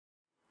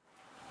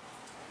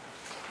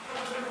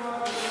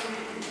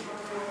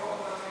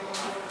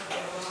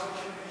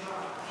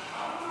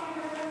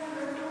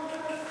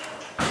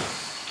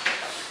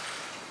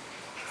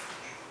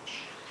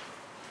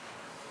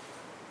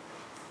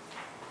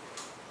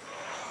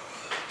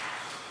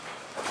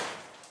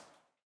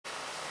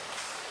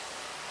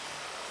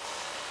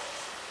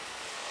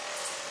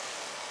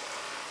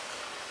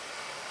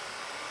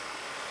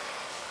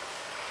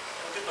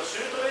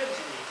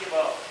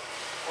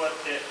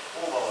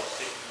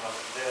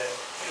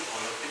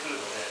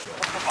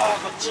こ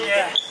っち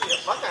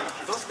バカな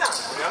どうしたん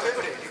やめ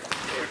くれ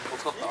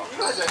遅かった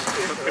今じゃ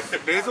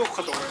冷蔵庫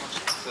かと思いまし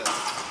た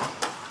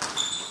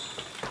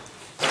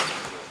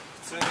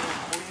普通にこ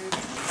ういう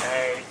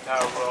タ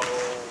ロー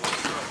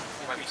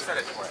今見せたで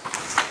しょこれ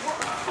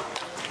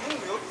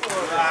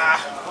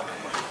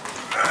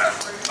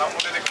何も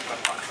出てくるか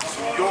ら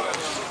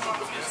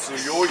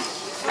強い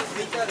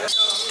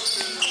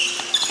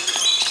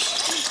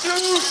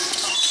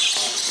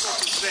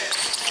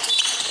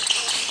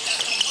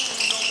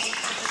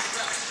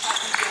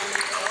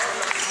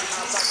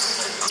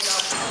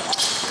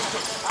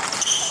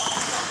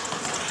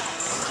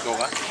動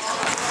画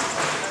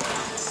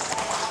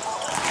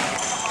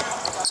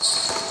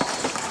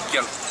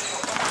やる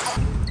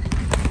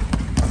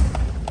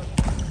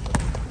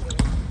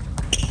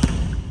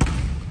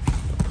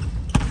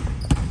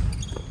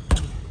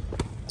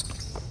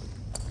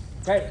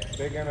Okay,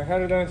 big game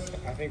ahead of us.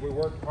 I think we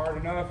worked hard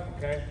enough.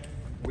 Okay,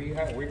 we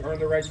earned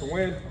the right to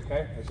win.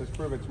 Okay, let's just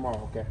prove it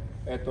tomorrow. Okay,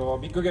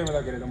 ビッグゲーム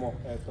だけれども、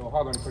ハ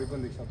ードに取り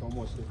組んできたと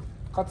思うし、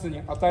勝つ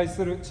に値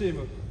するチー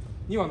ム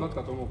にはなっ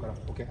たと思うから、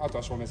OK、あと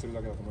は証明する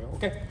だけだと思うよ。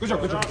OK、グッジ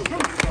ョブ、グッジョブ。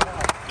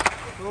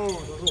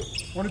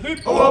One, two,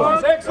 three, four,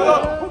 six,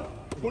 seven.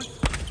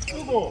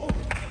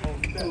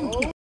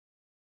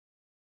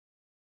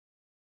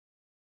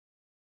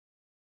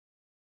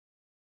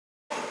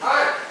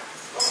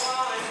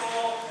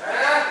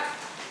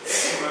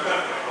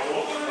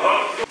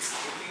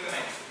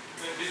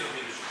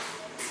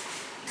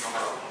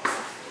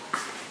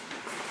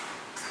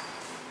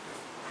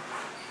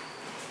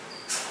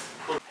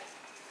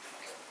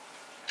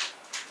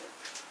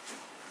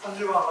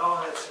 30番、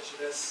長根選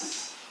手で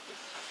す。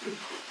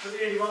次、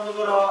リバウンドか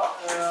ら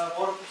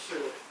ボールプッシュ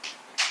を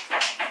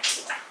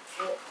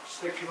し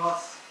てきま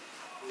す。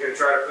You're gonna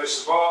try to push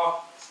the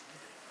ball.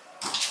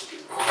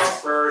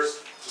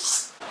 First.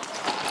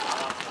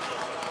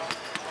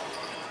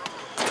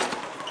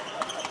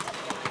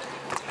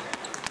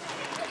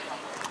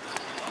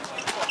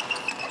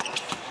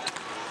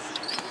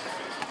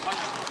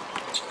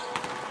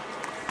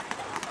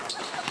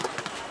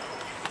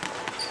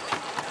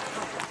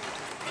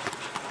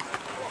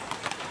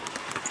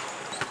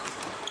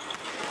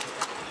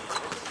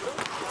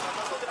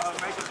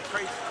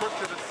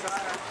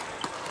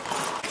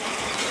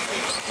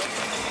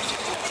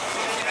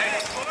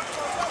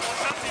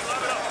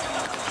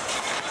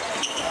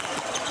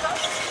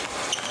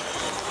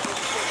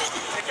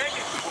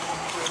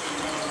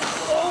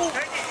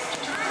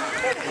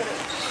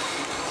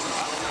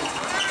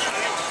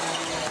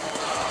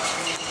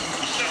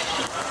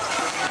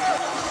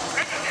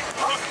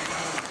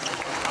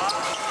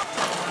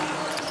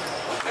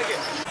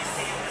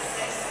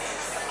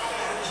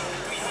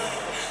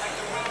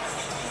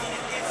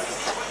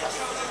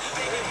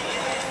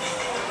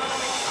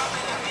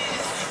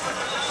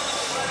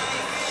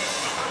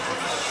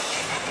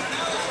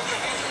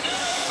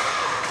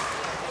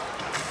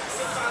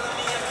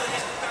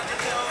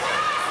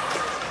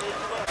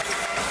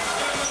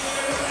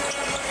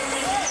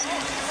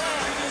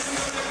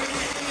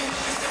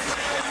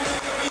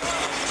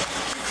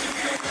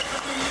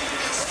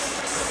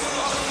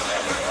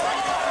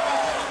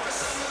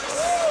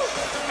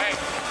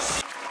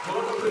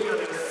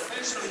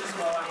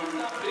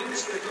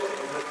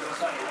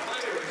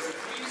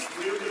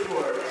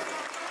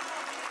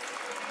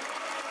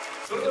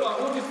それでは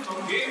本日の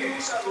ゲー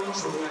ムシャドウを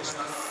紹介し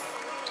ます。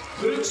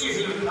フルチ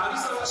ーズ成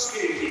沢茂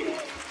之、フ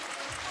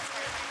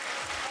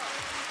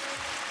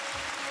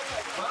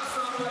ァース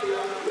トアンパイ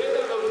ア上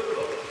田のウッ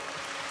ド、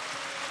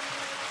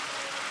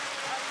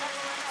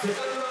セ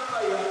カンドアンパ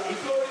イア伊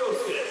藤亮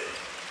介、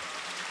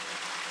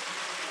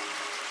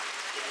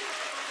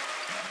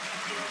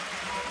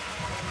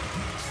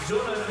場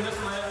内の皆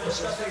様へお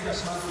知らせいた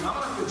します。まも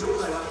なく場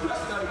内は暗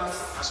くなりま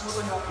す。足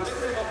元にはくれ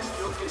ぐれも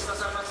気をつけくだ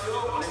さいますよ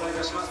うお願いい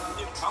たします。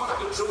まもな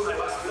く場内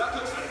は暗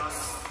くなりま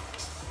す。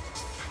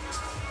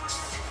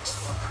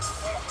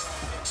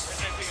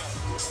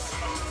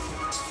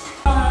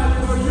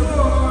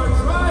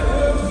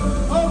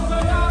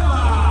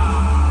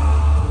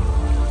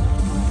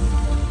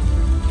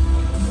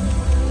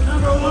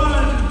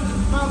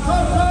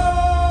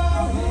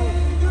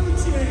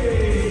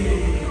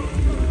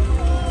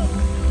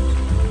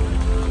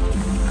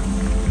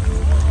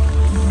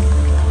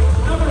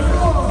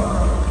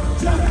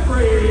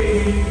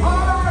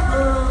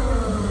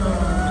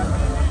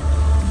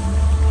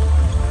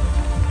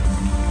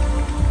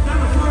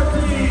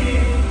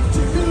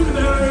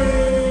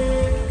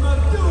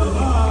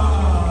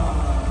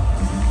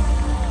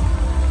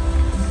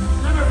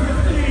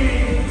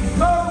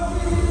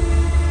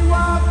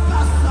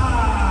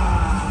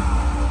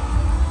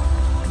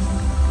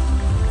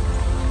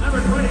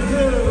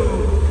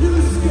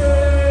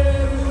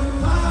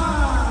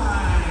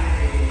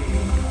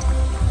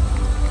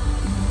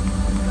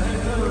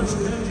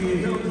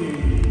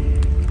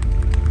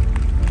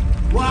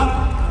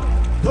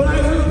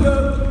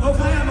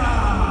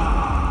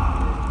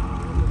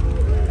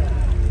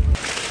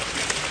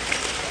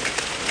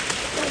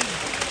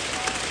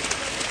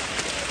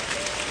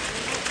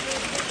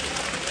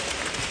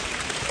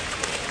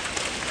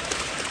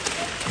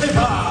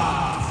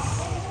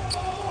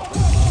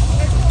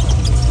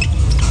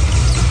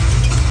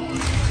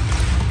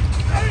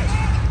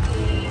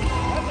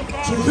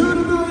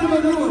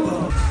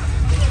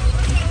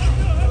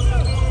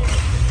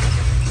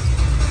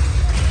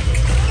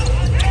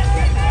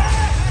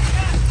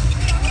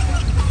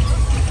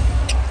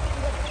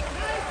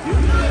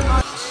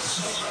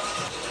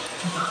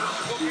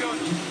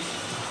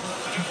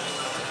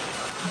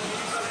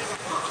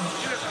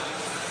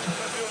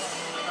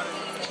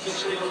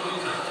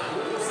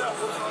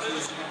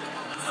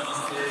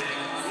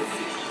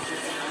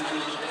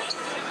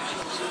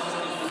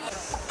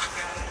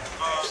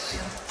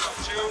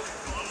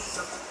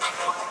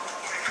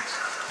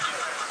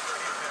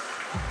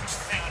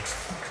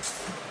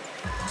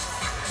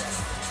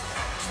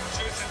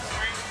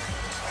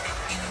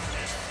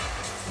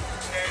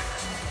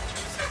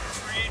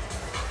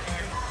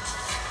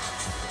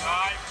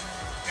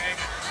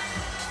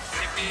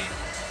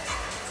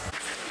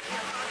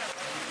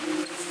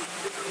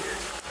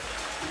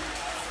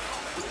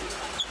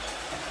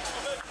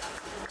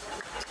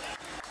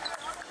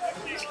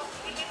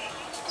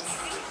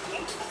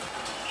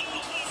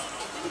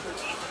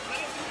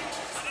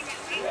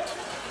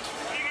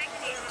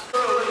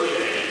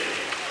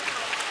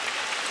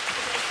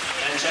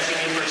Checking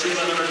in for team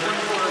number 24,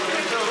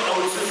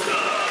 Otsuka.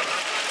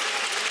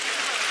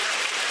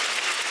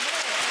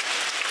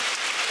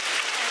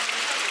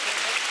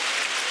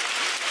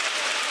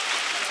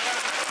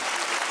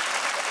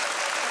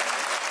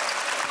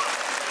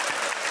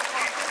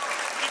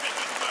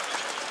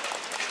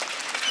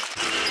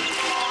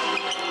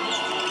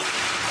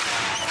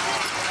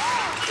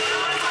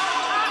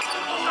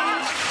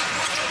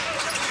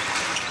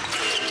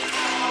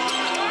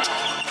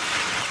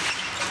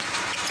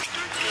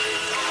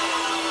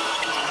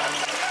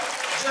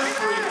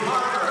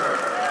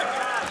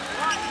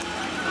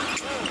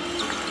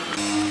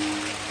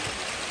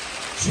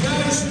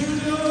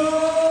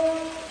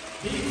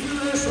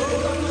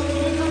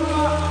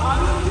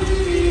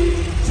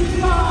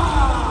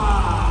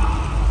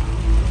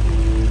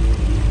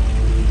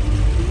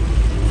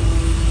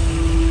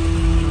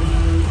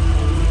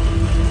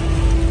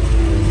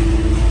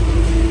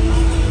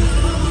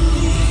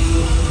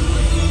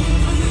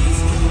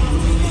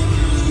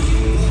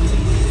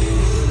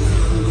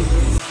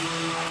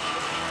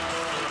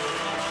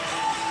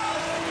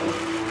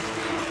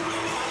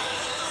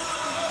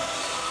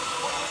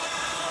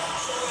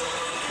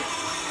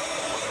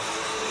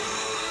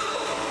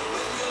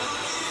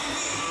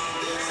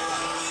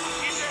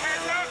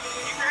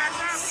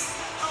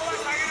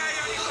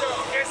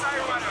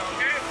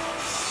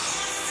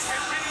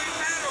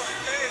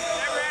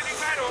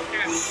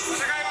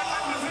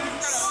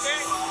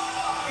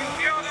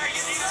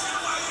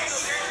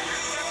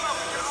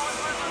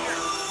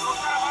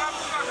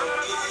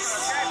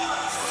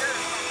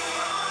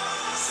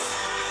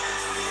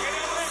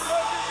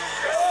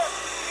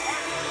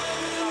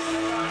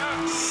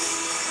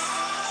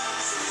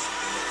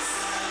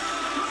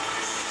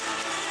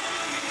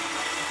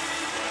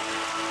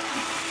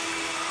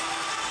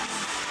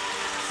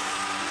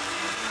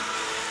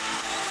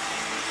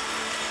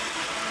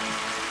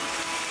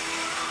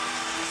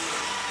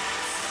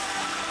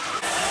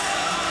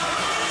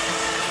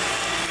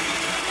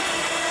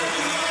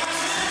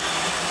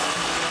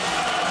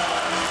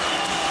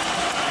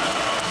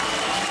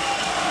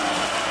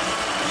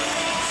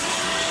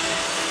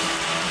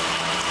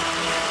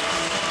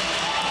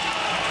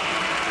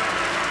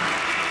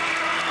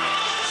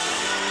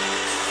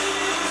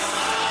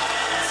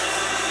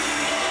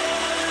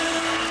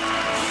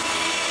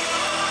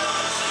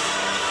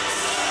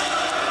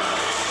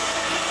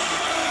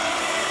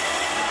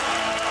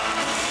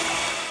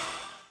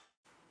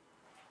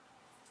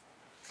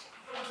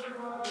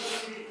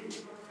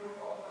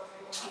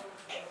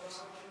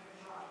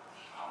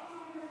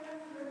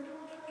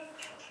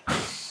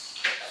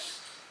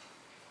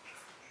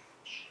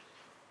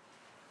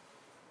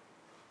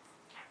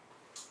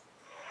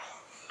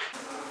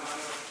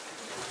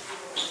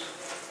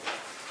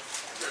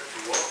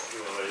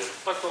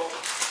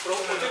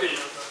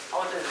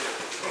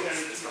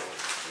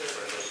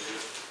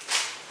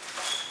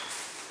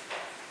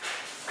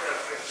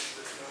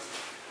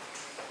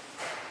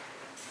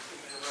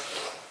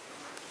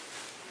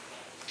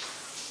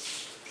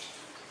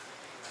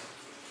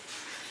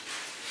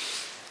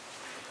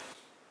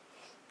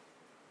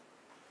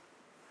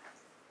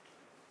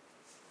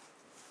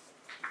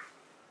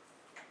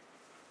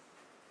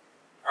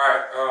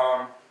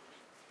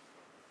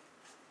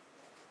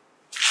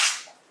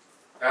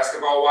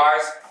 Basketball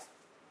wise,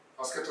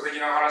 バスケット的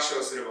な話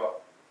をすれば、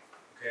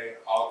okay,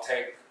 I'll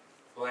take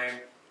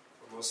blame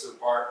for most of the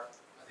part.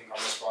 I think I'm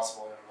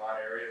responsible in a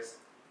lot of areas.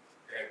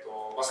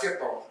 バスケッ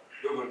トの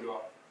部分で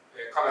は、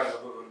かなり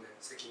の部分で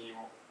責任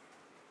を、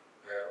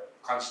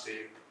感じて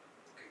いる。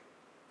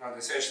なの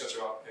で選手たち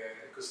は、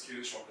エクスキ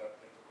ューションであっ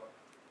たりとか、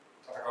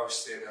戦う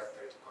姿勢であった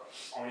りとか、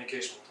コミュニケ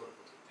ーションを取る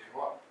ことっていうの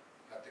は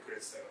やってくれ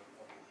てたような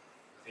と思う。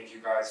I think you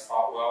guys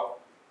fought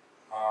well.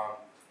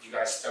 You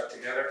guys stuck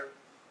together.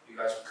 You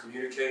guys were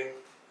communicating.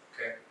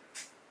 Okay.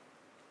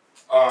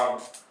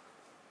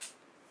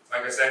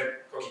 Like I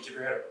said, Koki, keep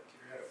your head up. Keep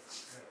your head up.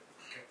 Keep your head up.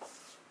 Okay.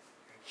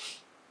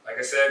 Like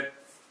I said,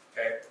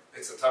 okay,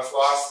 it's a tough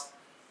loss.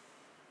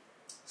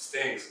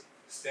 Stings.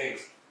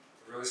 Stings.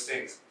 It really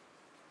stings.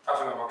 タ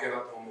フな負け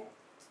だと思う。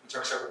むちゃ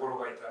くちゃ心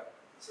が痛い。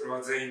それ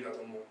は全員だと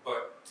思う。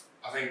But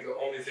I think the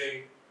only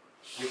thing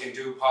we can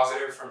do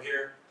positive from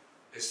here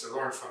is to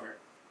learn from it.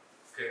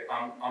 Okay,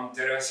 I'm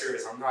dead ass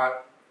serious. I'm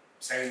not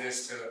saying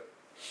this to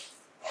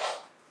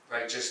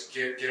like just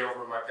get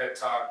over my pet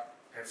talk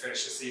and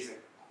finish the season.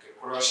 Okay.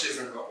 これはシー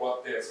ズンが終わ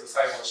って、それ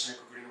最後の締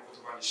めくくりの言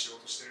葉にしよ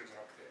うとしてるんじゃ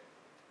なくて。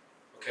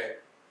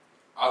Okay.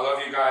 I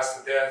love you guys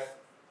to death.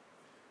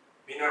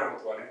 みんなの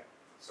ことはね、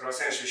それは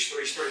選手一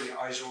人一人に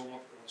愛情を持っ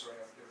てもちろん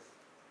やってる。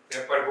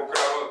やっぱり僕ら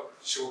の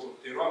仕事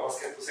っていうのはバス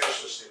ケット選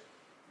手として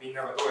みん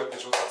ながどうやって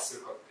上達す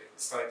るかって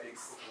伝えてい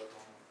くことだと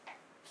思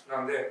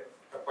う。なんで、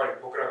やっぱり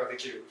僕らがで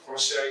きる、この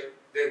試合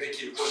でで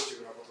きるポジ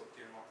ティブなことっ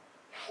ていうのは、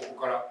ここ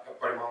からやっ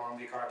ぱり学ん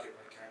でいかなけれ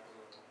ばいけないこ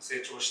とだと思う。成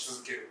長し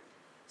続ける。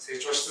成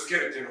長し続け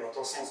るっていうのは、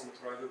そもそも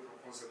トライフープの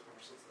コンセプトの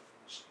一つだと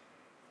思うし。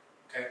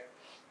Okay?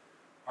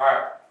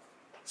 Alright.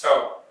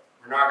 So,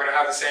 we're not going to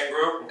have the same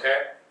group,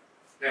 okay?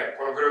 ね、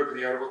このグルー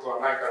プでやることは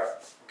ないから、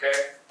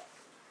okay?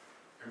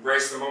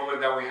 Embrace the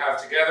moment that we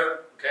have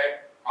together,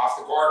 okay? Off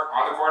the court,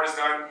 on the court is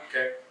done,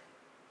 okay?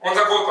 On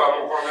the court は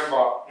もうこのメン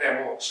バー、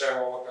ね、もう試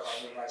合が終わったか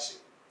らもうない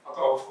し、あ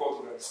とはオフ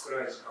コートで少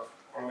ない時間、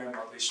このメン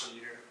バーと一緒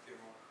に入れるっていう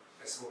のは、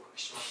ね、すごく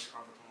貴重な時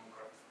間だと思う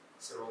から、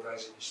それを大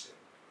事にして、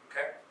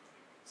okay?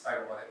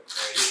 最後まで、よく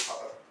戦っ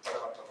た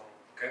と思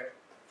う、okay?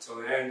 So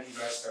the end, you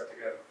guys start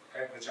together,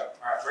 okay? Good job.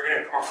 Alright, bring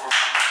it in, come on, come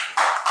on.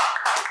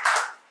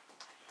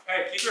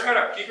 Hey, keep your head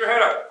up,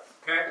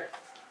 okay?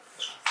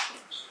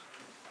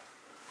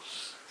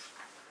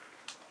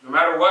 No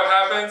matter what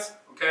happens,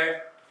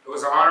 okay? It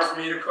was an honor for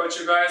me to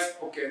coach you guys.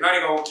 Okay, 何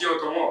が起きよう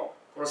とも、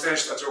この選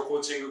手たちをコー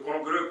チング、こ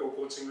のグループを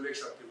コーチングで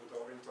きたっていうこと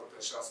は俺にとって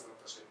は幸せだっ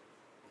たし、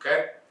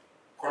okay?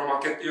 この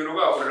負けっていうの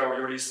が俺らを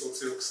より一層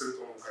強くする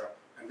と思うから。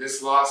And this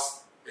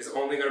loss is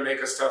only going to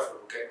make us tougher,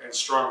 okay? And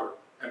stronger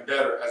and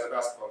better as a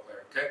basketball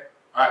player, okay?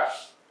 Alright.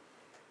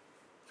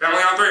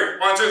 Family on three.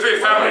 1, 2, 3,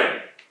 family.